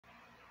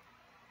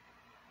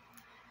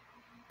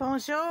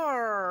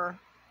Bonjour,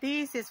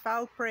 this is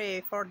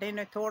Valpray for the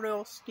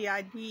notorious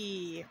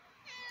D.I.D.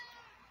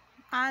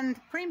 and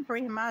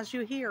Prim as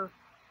you hear.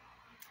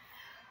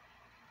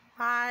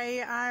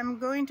 I am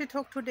going to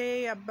talk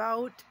today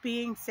about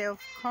being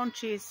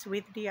self-conscious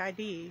with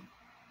D.I.D.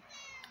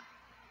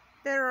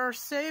 There are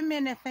so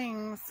many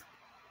things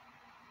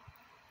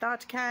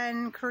that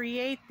can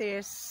create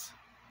this,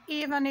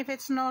 even if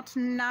it's not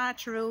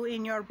natural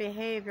in your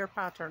behavior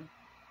pattern.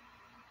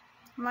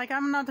 Like,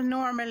 I'm not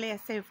normally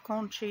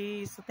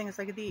self-conscious or things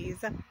like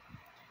these,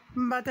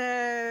 but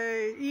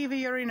if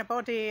you're in a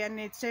body and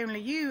it's only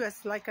you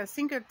as like a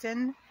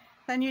singleton,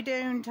 then you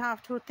don't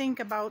have to think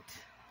about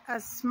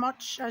as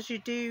much as you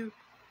do.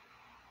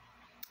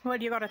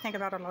 Well, you got to think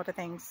about a lot of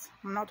things.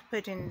 I'm not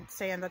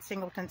saying that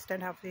singletons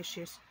don't have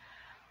issues,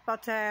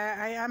 but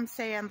I am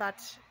saying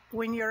that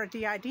when you're a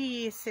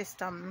D.I.D.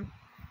 system,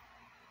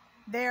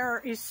 there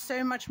is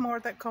so much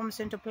more that comes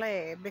into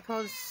play,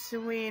 because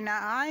when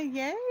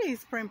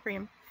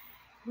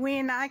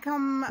when I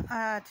come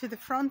to the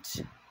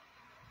front,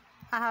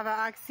 I have an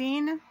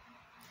vaccine,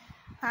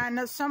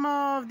 and some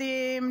of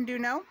them do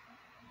know.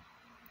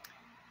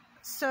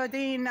 So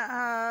then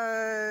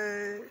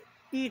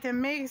it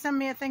makes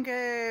me think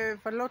of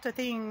a lot of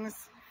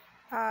things,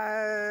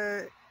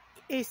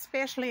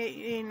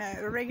 especially in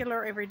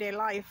regular everyday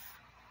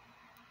life.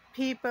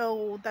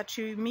 People that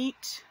you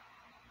meet,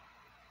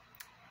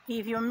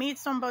 if you meet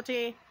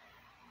somebody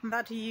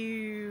that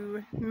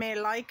you may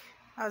like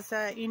as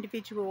an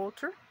individual,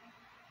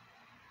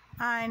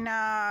 and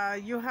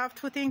you have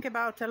to think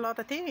about a lot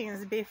of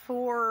things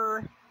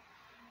before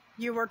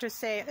you were to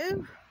say,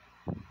 oh,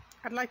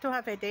 I'd like to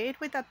have a date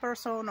with that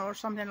person or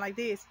something like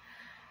this,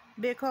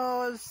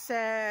 because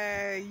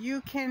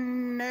you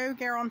can no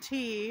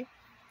guarantee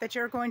that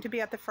you're going to be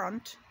at the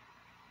front.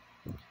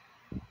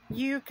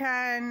 You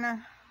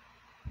can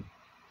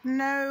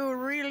no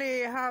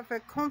really have a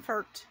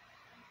comfort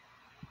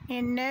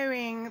in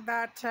knowing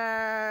that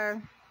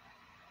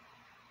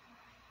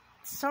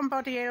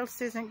somebody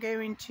else isn't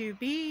going to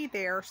be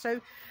there.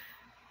 So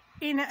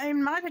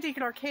in my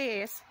particular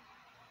case,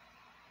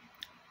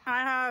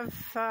 I have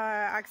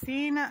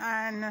vaccine,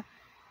 and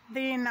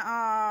then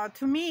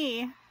to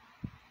me,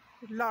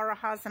 Laura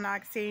has an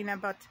vaccine,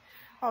 but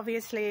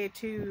obviously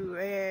to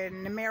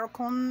an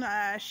American,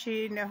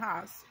 she no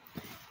has.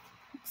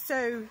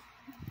 So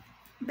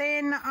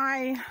then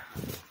I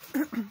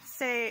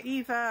say,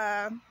 if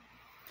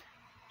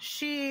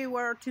she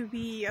were to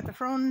be at the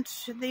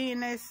front,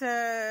 then it's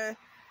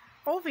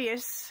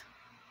obvious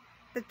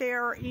that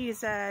there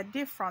is a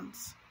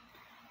difference.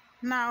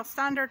 Now,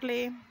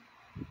 standardly,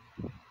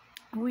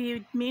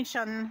 we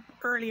mention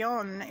early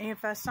on,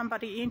 if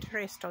somebody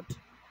interested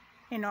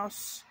in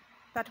us,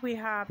 that we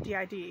have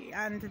D.I.D.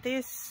 And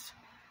this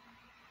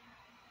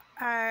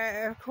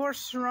of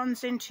course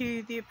runs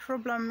into the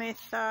problem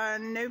with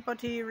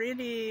nobody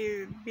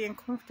really being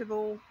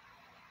comfortable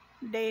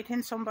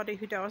dating somebody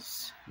who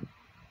does,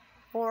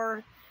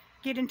 or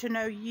getting to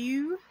know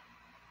you,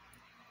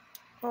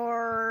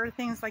 or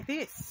things like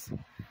this.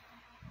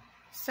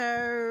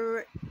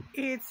 So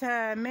it's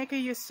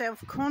making you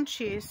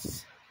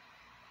self-conscious.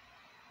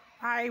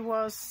 I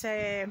was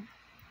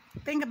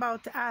think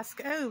about to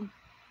ask,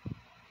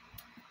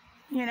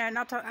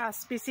 not to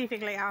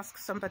specifically ask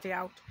somebody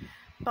out,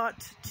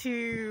 but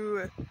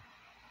to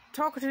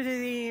talk to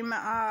them,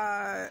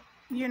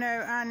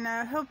 and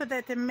hope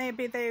that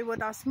maybe they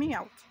would ask me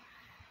out.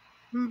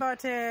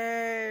 But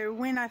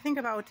when I think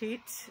about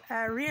it,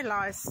 I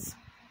realize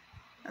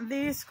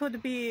this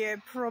could be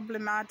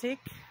problematic,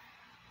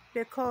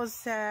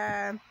 because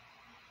of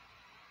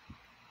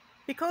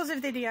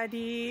the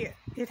D.I.D,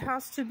 it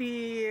has to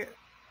be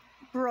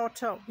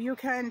brought up. You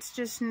can't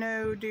just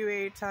do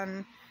it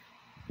and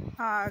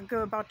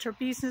go about your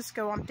business,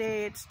 go on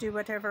dates, do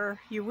whatever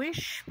you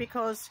wish,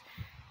 because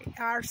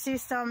our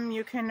system,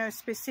 you can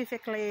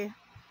specifically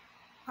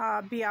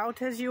be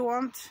out as you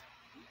want.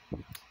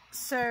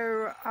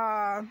 So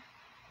I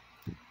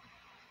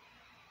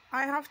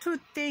have to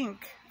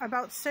think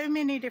about so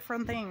many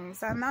different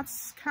things, and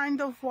that's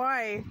kind of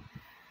why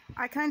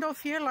I kind of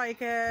feel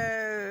like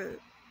I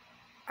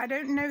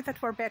don't know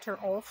that we're better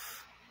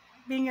off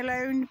being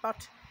alone,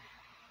 but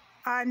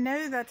I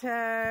know that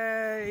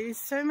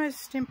it's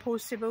almost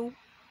impossible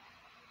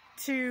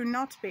to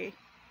not be.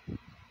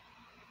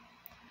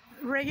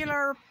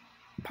 Regular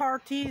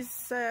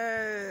parties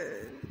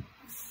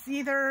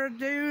either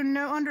do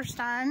not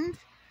understand,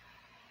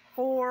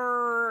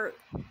 or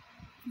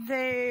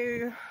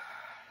they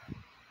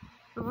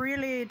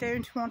really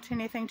don't want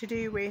anything to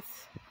do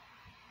with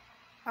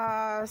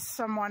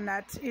someone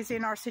that is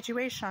in our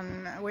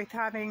situation with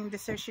having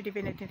dissociative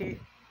identity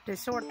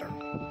disorder.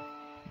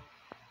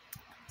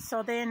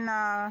 So then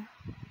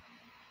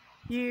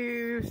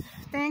you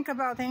think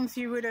about things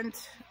you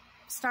wouldn't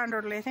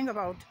standardly think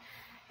about.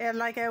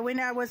 Like when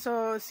I was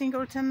a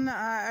singleton,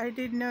 I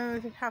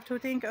didn't have to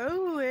think,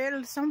 oh,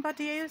 well,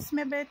 somebody else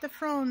may be at the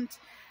front,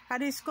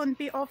 and it's going to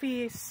be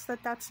obvious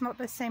that that's not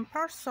the same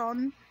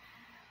person,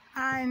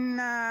 and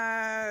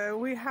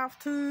we have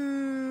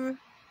to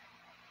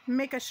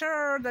make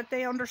sure that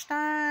they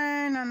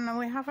understand, and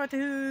we have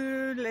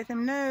to let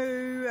them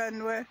know,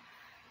 and we're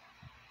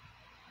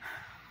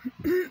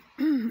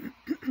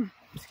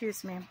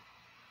excuse me.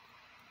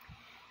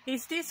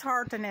 It's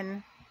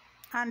disheartening,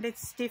 and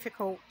it's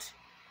difficult,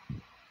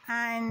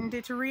 and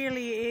it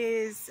really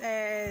is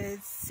a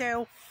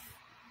self-esteem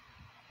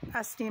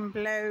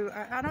blow.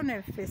 I don't know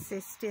if this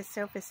is still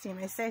self-esteem.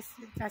 I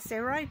say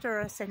right,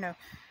 or I say no.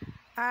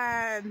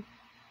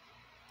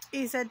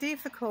 It's a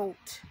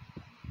difficult,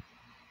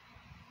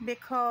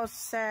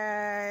 because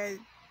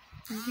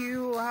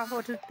you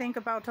have to think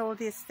about all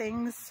these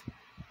things,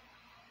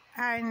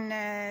 and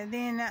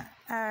then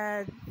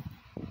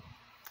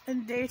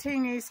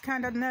dating is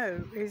kind of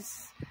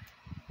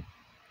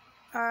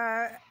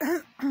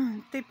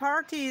the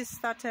parties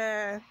that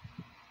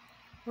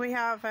we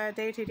have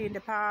dated in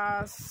the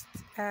past,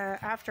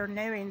 after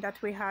knowing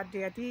that we had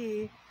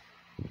D.I.D,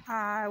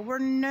 were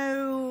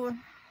no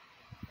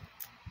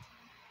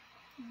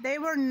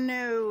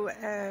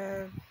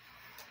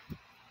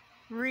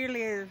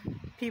really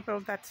people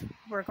that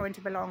were going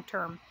to be long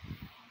term,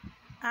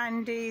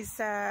 and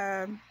it's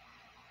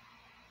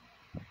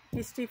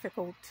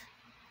difficult.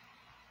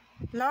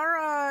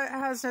 Laura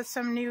has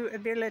some new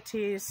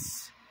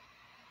abilities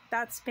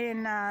that's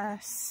been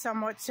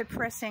somewhat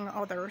suppressing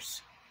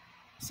others,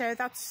 so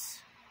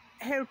that's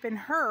helping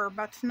her,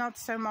 but not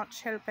so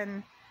much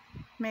helping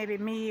maybe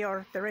me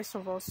or the rest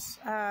of us.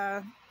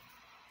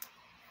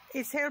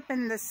 It's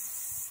helping the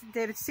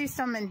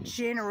system in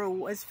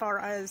general as far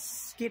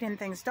as getting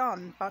things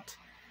done, but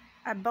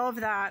above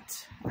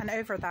that and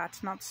over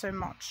that, not so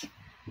much.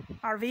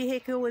 Our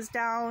vehicle is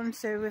down,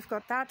 so we've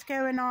got that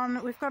going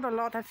on. We've got a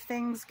lot of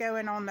things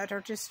going on that are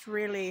just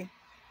really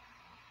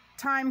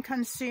time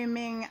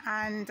consuming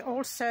and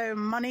also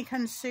money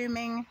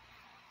consuming.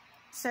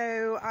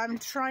 So I'm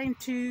trying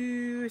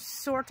to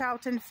sort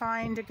out and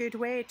find a good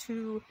way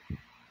to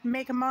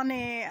make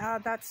money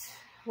that's,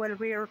 well,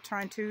 we're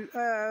trying to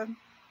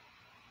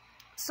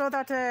so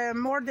that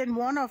more than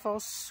one of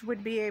us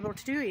would be able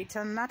to do it,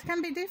 and that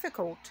can be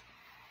difficult.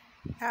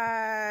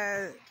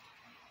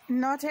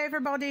 Not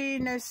everybody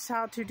knows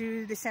how to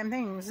do the same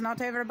things.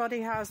 Not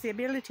everybody has the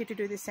ability to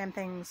do the same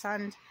things,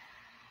 and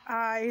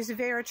it's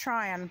very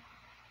trying.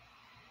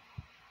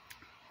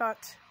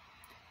 But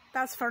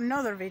that's for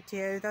another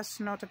video. That's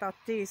not about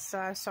this.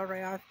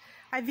 Sorry,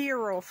 I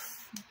veer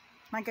off.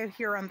 I go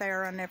here and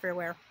there and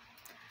everywhere.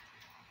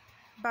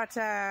 But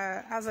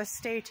as I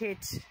stated,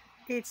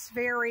 it's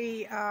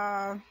very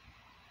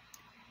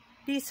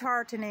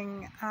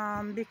disheartening,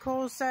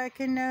 because I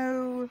can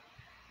now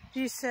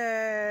just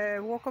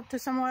walk up to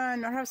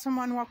someone, or have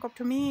someone walk up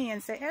to me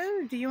and say,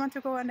 oh, do you want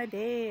to go on a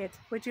date?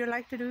 Would you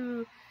like to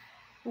do,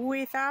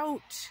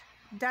 without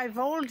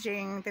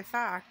divulging the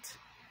fact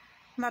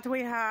that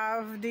we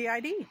have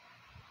D.I.D.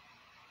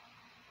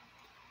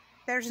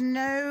 There's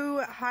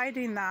no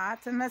hiding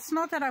that, and it's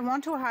not that I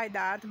want to hide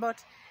that,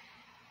 but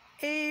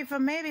if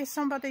maybe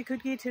somebody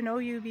could get to know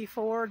you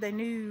before they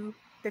knew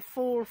the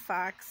full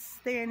facts,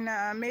 then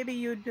maybe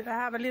you'd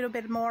have a little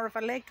bit more of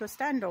a leg to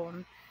stand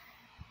on.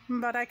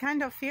 But I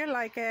kind of feel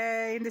like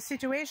in the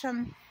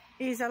situation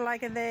is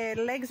like the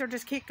legs are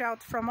just kicked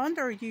out from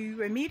under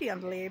you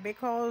immediately,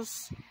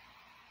 because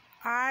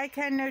I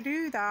cannot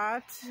do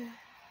that,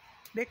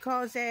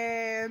 because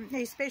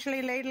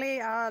especially lately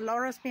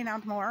Laura's been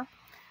out more,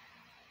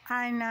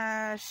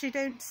 and she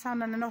don't sound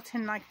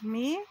nothing like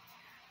me,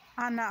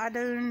 and I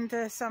don't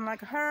sound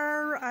like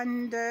her,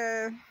 and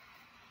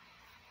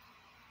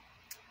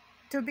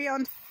to be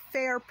on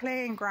fair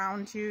playing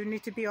ground you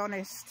need to be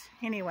honest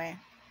anyway.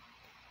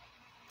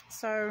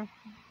 So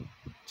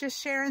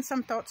just sharing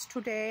some thoughts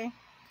today.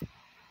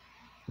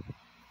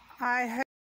 I hope